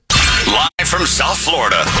from South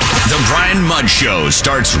Florida. The Brian Mudd Show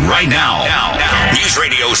starts right now. News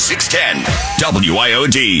Radio 610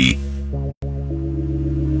 WIOD.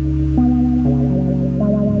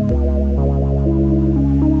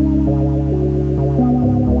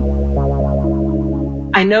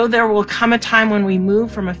 I know there will come a time when we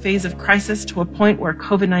move from a phase of crisis to a point where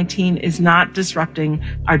COVID-19 is not disrupting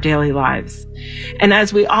our daily lives. And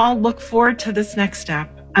as we all look forward to this next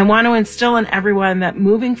step, I want to instill in everyone that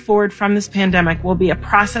moving forward from this pandemic will be a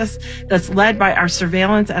process that's led by our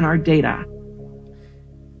surveillance and our data.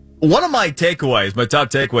 One of my takeaways, my top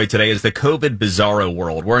takeaway today is the COVID bizarro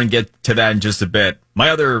world. We're going to get to that in just a bit. My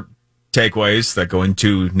other takeaways that go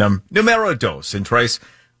into numero dos and trace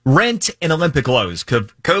rent in Olympic lows.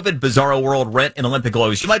 COVID bizarro world, rent in Olympic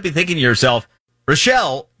lows. You might be thinking to yourself,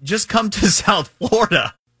 Rochelle, just come to South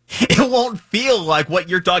Florida. It won't feel like what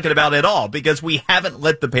you're talking about at all because we haven't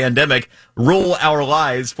let the pandemic rule our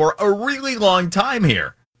lives for a really long time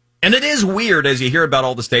here. And it is weird as you hear about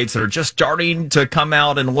all the states that are just starting to come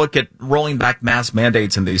out and look at rolling back mask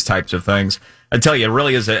mandates and these types of things. I tell you, it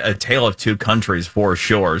really is a tale of two countries for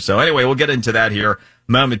sure. So anyway, we'll get into that here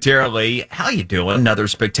momentarily. How you doing? Another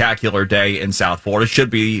spectacular day in South Florida. Should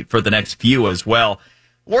be for the next few as well.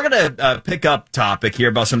 We're going to pick up topic here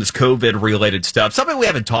about some of this COVID-related stuff, something we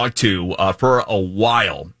haven't talked to for a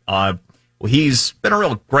while. He's been a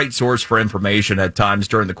real great source for information at times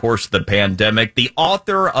during the course of the pandemic. The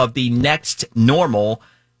author of The Next Normal,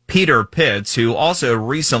 Peter Pitts, who also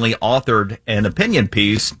recently authored an opinion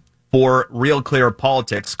piece for Real Clear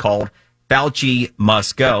Politics called Fauci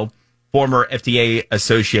Must Go, former FDA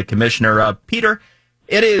Associate Commissioner. Peter,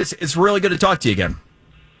 it's really good to talk to you again.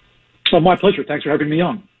 Oh, my pleasure. Thanks for having me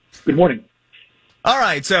on. Good morning. All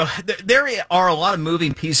right. So there are a lot of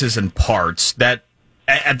moving pieces and parts that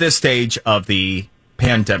at this stage of the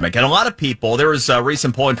pandemic. And a lot of people, there was a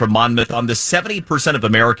recent polling from Monmouth on the 70% of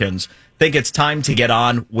Americans think it's time to get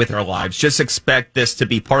on with our lives. Just expect this to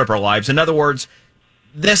be part of our lives. In other words,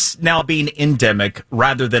 this now being endemic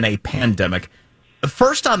rather than a pandemic.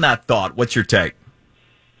 First on that thought, what's your take?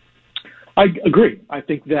 I agree. I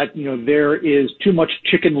think that, there is too much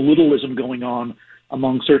chicken littleism going on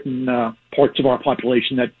among certain parts of our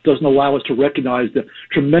population that doesn't allow us to recognize the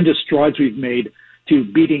tremendous strides we've made to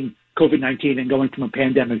beating COVID-19 and going from a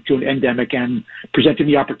pandemic to an endemic and presenting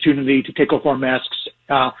the opportunity to take off our masks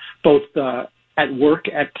both at work,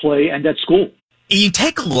 at play, and at school. You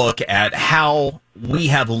take a look at how we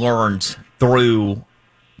have learned through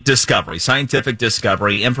discovery, scientific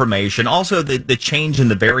discovery, information, also the change in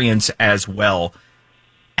the variants as well.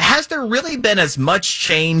 Has there really been as much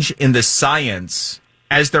change in the science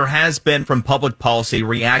as there has been from public policy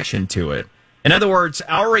reaction to it? In other words,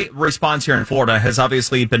 our response here in Florida has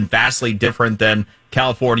obviously been vastly different than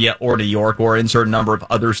California or New York or in certain number of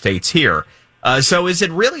other states here. So is it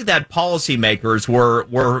really that policymakers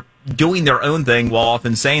were doing their own thing while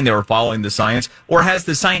often saying they were following the science, or has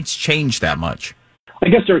the science changed that much? I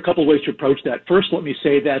guess there are a couple of ways to approach that. First, let me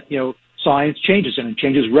say that, science changes and it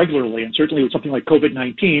changes regularly. And certainly with something like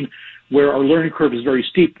COVID-19, where our learning curve is very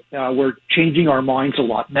steep, we're changing our minds a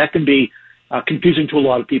lot. And that can be confusing to a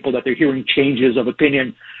lot of people that they're hearing changes of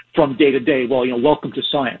opinion from day to day. Well, welcome to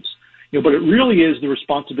science. But it really is the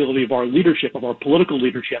responsibility of our leadership, of our political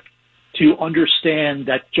leadership, to understand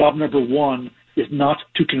that job number one is not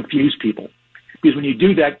to confuse people. Because when you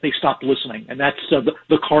do that, they stop listening. And that's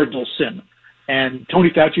the cardinal sin. And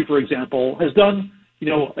Tony Fauci, for example, has done,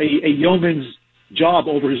 a yeoman's job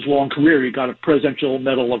over his long career. He got a Presidential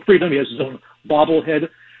Medal of Freedom. He has his own bobblehead.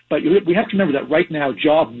 But we have to remember that right now,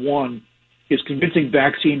 job one is convincing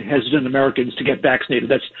vaccine-hesitant Americans to get vaccinated.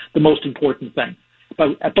 That's the most important thing.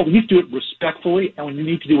 But we need to do it respectfully, and we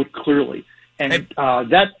need to do it clearly. And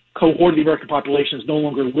that cohort of the American population is no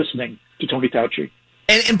longer listening to Tony Fauci.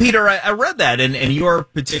 And Peter, I read that in your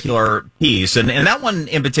particular piece, and that one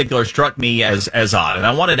in particular struck me as odd, and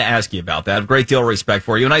I wanted to ask you about that. I have a great deal of respect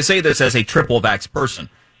for you, and I say this as a triple vax person.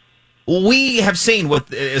 We have seen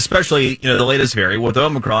with, especially the latest variant with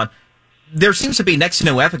Omicron, there seems to be next to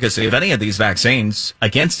no efficacy of any of these vaccines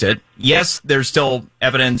against it. Yes, there's still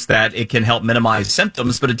evidence that it can help minimize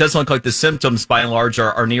symptoms, but it doesn't look like the symptoms, by and large,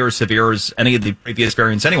 are near as severe as any of the previous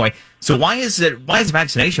variants anyway. So why is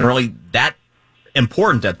vaccination really that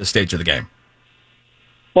important at this stage of the game?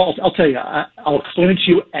 Well, I'll tell you, I'll explain it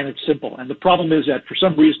to you, and it's simple. And the problem is that for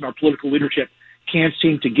some reason our political leadership can't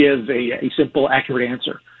seem to give a simple, accurate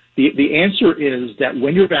answer. The answer is that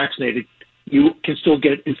when you're vaccinated, you can still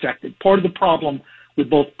get infected. Part of the problem with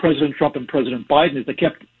both President Trump and President Biden is they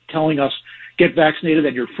kept telling us, get vaccinated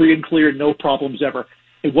and you're free and clear, no problems ever.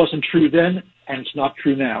 It wasn't true then, and it's not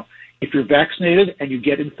true now. If you're vaccinated and you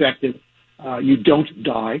get infected, you don't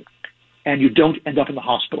die, and you don't end up in the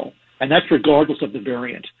hospital. And that's regardless of the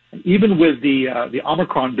variant. And even with the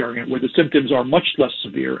Omicron variant, where the symptoms are much less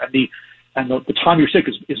severe and the time you're sick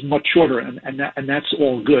is much shorter, and that's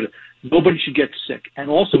all good. Nobody should get sick. And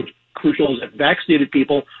also crucial is that vaccinated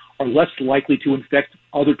people are less likely to infect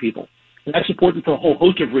other people. And that's important for a whole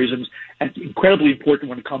host of reasons, and incredibly important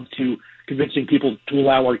when it comes to convincing people to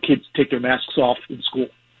allow our kids to take their masks off in school.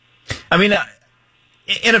 I mean,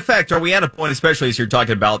 in effect, are we at a point, especially as you're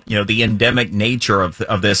talking about, the endemic nature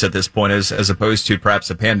of this at this point, as opposed to perhaps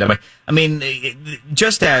a pandemic? I mean,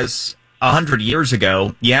 just as 100 years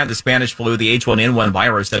ago, you had the Spanish flu, the H1N1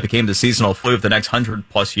 virus that became the seasonal flu of the next 100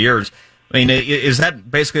 plus years. I mean, is that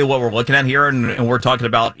basically what we're looking at here? And we're talking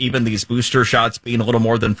about even these booster shots being a little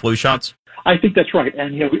more than flu shots? I think that's right.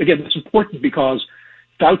 And, again, that's important because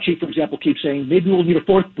Fauci, for example, keeps saying maybe we'll need a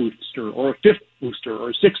fourth booster or a fifth booster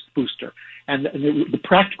or a sixth booster. And the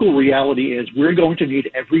practical reality is we're going to need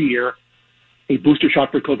every year a booster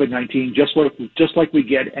shot for COVID-19, just like we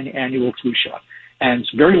get an annual flu shot. And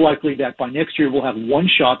it's very likely that by next year we'll have one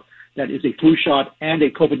shot that is a flu shot and a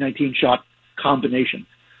COVID-19 shot combination.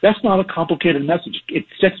 That's not a complicated message. It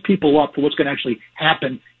sets people up for what's going to actually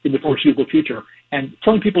happen in the foreseeable future. And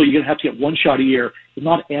telling people you're going to have to get one shot a year is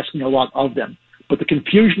not asking a lot of them. But the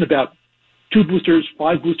confusion about 2 boosters,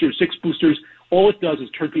 5 boosters, 6 boosters, all it does is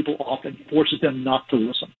turn people off and forces them not to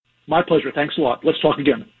listen. My pleasure. Thanks a lot. Let's talk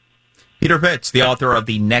again. Peter Pitts, the author of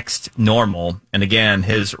The Next Normal, and again,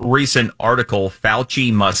 his recent article,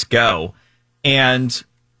 Fauci Must Go. And,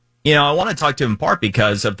 I want to talk to him in part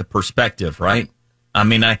because of the perspective, right? I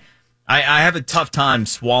mean, I have a tough time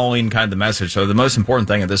swallowing kind of the message. So the most important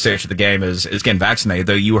thing at this stage of the game is getting vaccinated,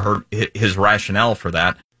 though you heard his rationale for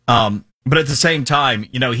that. But at the same time,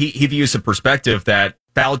 he views the perspective that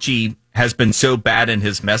Fauci has been so bad in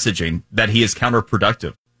his messaging that he is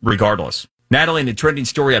counterproductive regardless. Natalie, and the trending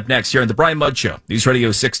story up next here on The Brian Mudd Show. News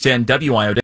Radio 610 WIOD.